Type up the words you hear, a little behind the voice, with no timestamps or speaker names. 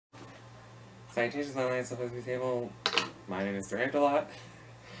Citations online stuff as we table. My name is Mr. Lot.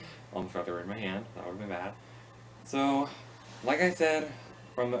 Almost forgot the word in my hand. That would have been bad. So, like I said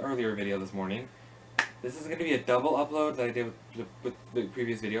from the earlier video this morning, this is going to be a double upload that I did with the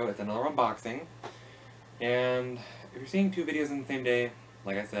previous video. It's another unboxing. And if you're seeing two videos in the same day,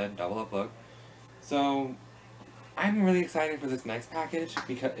 like I said, double upload. So, I'm really excited for this next package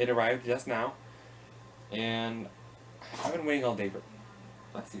because it arrived just now. And I've been waiting all day for it.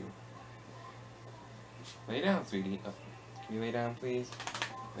 Bless you. Lay down, sweetie. Oh, can you lay down, please?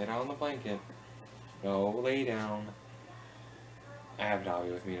 Lay down on the blanket. Go lay down. I have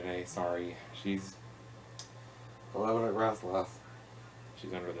Dobby with me today. Sorry. She's a little bit restless.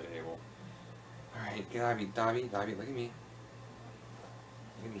 She's under the table. Alright, Dobby, look at me.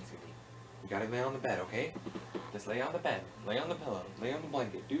 Look at me, sweetie. You gotta lay on the bed, okay? Just lay on the bed. Lay on the pillow. Lay on the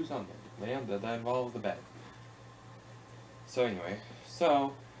blanket. Do something. Lay on that involves the bed. So anyway,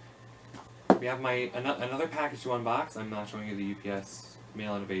 we have another package to unbox. I'm not showing you the UPS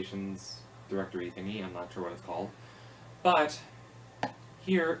Mail Innovations directory thingy. I'm not sure what it's called. But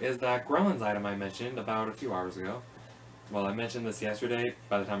here is that Gremlins item I mentioned about a few hours ago. Well, I mentioned this yesterday.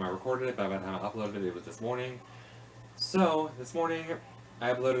 By the time I recorded it, by the time I uploaded it, it was this morning. So, this morning,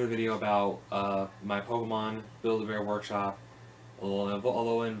 I uploaded a video about my Pokemon Build-A-Bear Workshop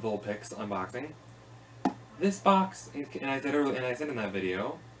Alolan Vulpix unboxing. This box, and I said in that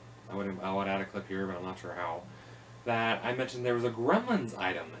video, I would add a clip here, but I'm not sure how, that I mentioned there was a Gremlins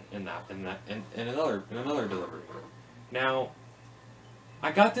item in another delivery. Now,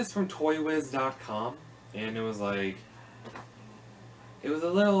 I got this from toywiz.com, and it was like, it was a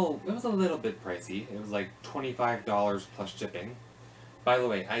little bit pricey. It was like $25 plus shipping. By the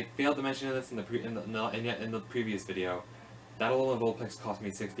way, I failed to mention this in the previous video. That Alolan Vulpix cost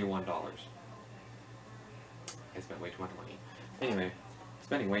me $61. I spent way too much money. Anyway,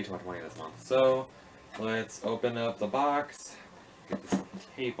 spending way too much money this month. So, let's open up the box. Get this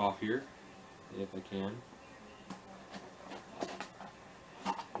tape off here, if I can.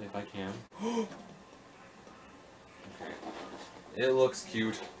 If I can. Okay. It looks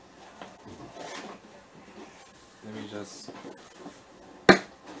cute. Let me just...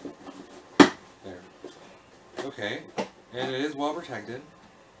 There. Okay. And it is well protected.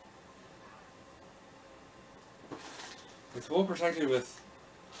 It's well protected with...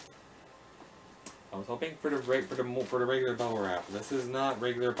 I was hoping for the regular bubble wrap. This is not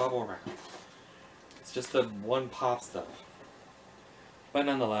regular bubble wrap. It's just the one pop stuff. But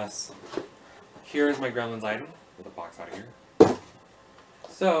nonetheless, here is my Gremlins item. Get the box out of here.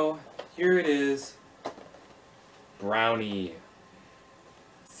 So, here it is. Brownie.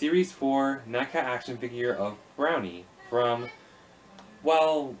 Series 4 NECA action figure of Brownie from,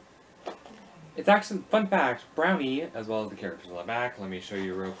 well, it's actually, fun fact, Brownie, as well as the characters on the back, let me show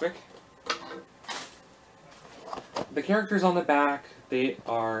you real quick. The characters on the back, they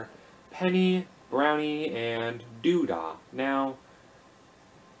are Penny, Brownie, and Doodah. Now,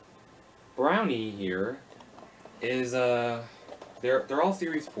 Brownie here is, they're all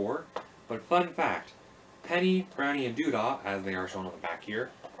Series 4, but fun fact, Penny, Brownie, and Doodah, as they are shown on the back here,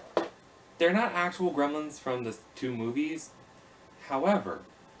 they're not actual Gremlins from the two movies. However,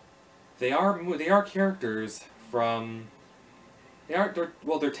 they are characters from... They're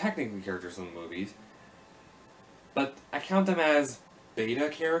technically characters from the movies, but I count them as beta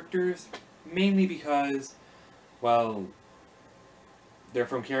characters, mainly because, well, they're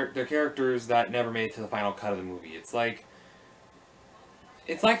characters that never made it to the final cut of the movie. It's like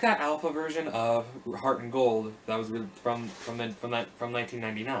that alpha version of Heart and Gold that was from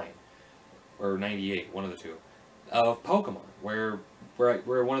 1999 or 98, one of the two, of Pokemon, where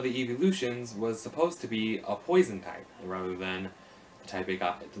one of the evolutions was supposed to be a poison type rather than the type it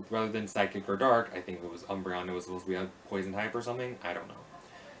got, rather than Psychic or Dark. I think it was Umbreon. It was supposed to be a poison type or something. I don't know.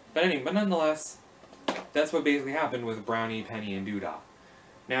 But anyway, but nonetheless, that's what basically happened with Brownie, Penny, and Doodah.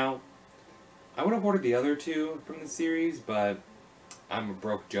 Now, I would have ordered the other two from the series, but I'm a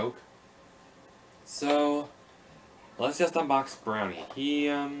broke joke. So, let's just unbox Brownie.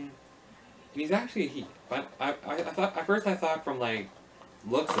 He's actually a he. But I thought, at first I thought from, like,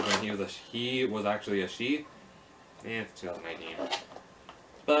 looks of him, he was actually a she. And it's 2019.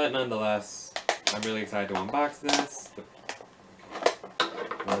 But nonetheless, I'm really excited to unbox this.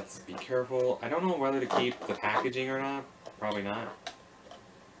 Let's be careful. I don't know whether to keep the packaging or not. Probably not.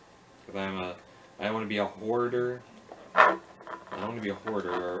 Because I don't want to be a hoarder. I don't want to be a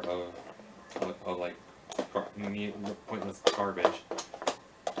hoarder of like, pointless garbage.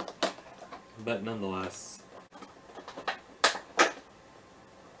 But nonetheless.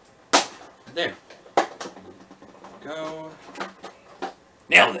 There. Go.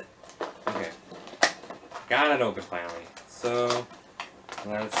 Nailed it! Okay. got it open finally. So,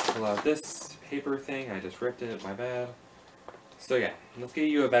 let's pull out this paper thing. I just ripped it, my bad. So yeah, let's give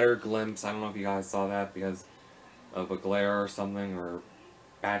you a better glimpse. I don't know if you guys saw that because of a glare or something, or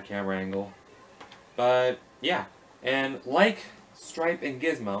bad camera angle. But, yeah. And like Stripe and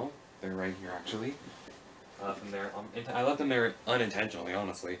Gizmo, they're right here actually. I left them there unintentionally,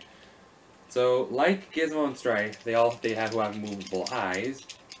 honestly. So, like Gizmo and Stripe, they have movable eyes.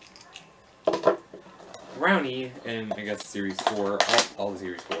 Brownie, and I guess Series 4, all the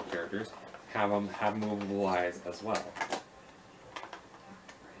Series 4 characters, have movable eyes as well.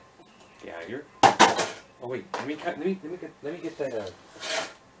 Get out of here. Oh wait, let me get that.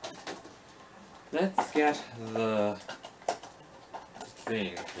 Let's get the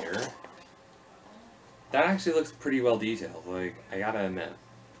thing here. That actually looks pretty well detailed. Like, I gotta admit.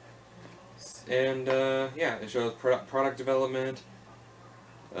 And yeah, it shows product development,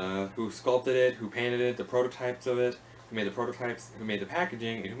 who sculpted it, who painted it, the prototypes of it, who made the prototypes, who made the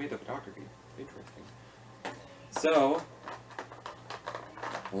packaging, and who made the photography. Interesting. So,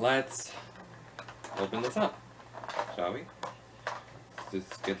 let's open this up, shall we?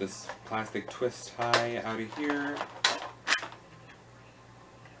 Just get this plastic twist tie out of here.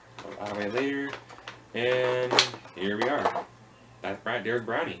 Put it out of the way later. And here we are. There's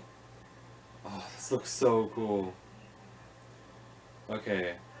Brownie. Oh, this looks so cool.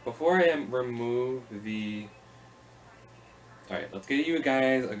 Okay, before I remove the... Alright, let's get you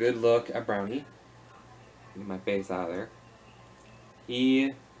guys a good look at Brownie. Get my face out of there.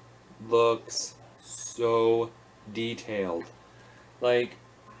 He looks so detailed. Like,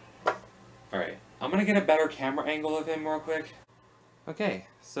 alright, I'm gonna get a better camera angle of him real quick. Okay,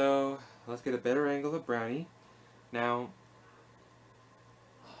 so let's get a better angle of Brownie. Now,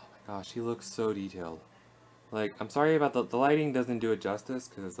 oh my gosh, he looks so detailed. Like, I'm sorry about the lighting doesn't do it justice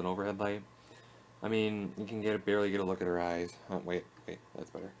because it's an overhead light. I mean, you can barely get a look at her eyes. Oh, wait, that's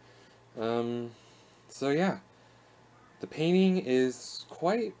better. So yeah, the painting is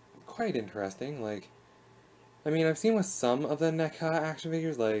quite interesting. Like, I mean, I've seen with some of the NECA action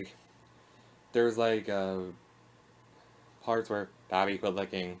figures, like, there's like parts where Dobby quit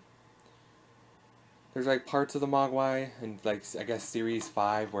licking. There's like parts of the Mogwai and like I guess Series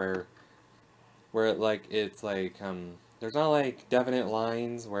 5 where it's like there's not like definite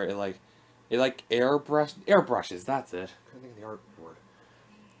lines where it like airbrushes, that's it. I couldn't think of the art word.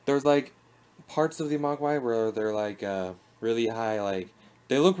 There's like parts of the Mogwai where they're like really high, like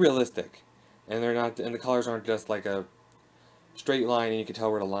they look realistic. And they're not, and the colors aren't just like a straight line and you can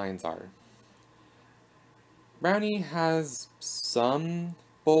tell where the lines are. Brownie has some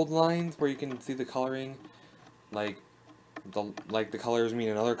bold lines where you can see the coloring, like the colors mean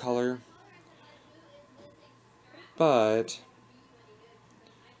another color. But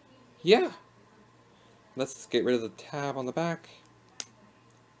yeah, let's get rid of the tab on the back.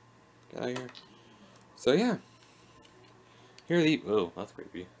 Get out of here. So yeah, here are the, oh, that's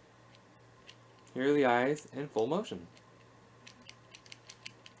creepy. Here are the eyes in full motion.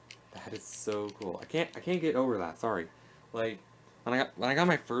 That is so cool. I can't get over that. Sorry. Like when I got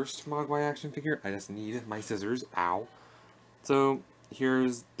my first Mogwai action figure, I just needed my scissors. Ow. So there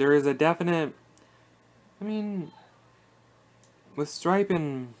is a definite. I mean, with Stripe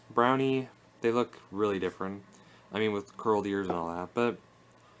and Brownie, they look really different. I mean, with curled ears and all that, but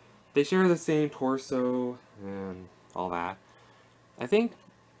they share the same torso and all that. I think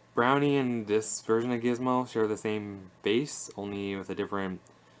Brownie and this version of Gizmo share the same face, only with a different,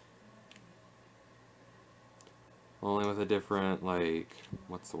 like,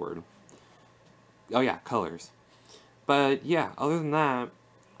 what's the word? Oh yeah, colors. But yeah, other than that,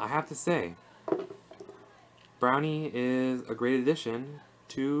 I have to say, Brownie is a great addition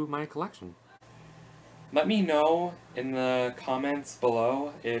to my collection. Let me know in the comments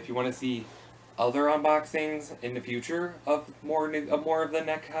below if you want to see other unboxings in the future of more of the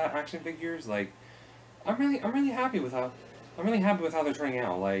NECA action figures. Like, I'm really happy with how they're turning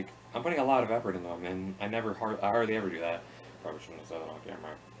out. Like, I'm putting a lot of effort in them, and I hardly ever do that. Probably shouldn't have said that on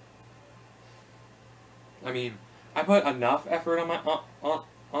camera. I mean, I put enough effort on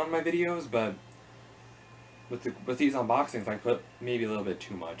my videos, but with these unboxings, I put maybe a little bit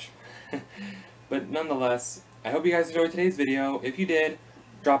too much. But nonetheless, I hope you guys enjoyed today's video. If you did,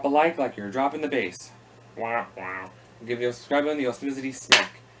 drop a like you're dropping the bass. Wow, wow. Give me a subscribe button, the Yosemite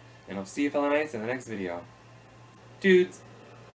smack. And I'll see you fellow knights in the next video. Dudes!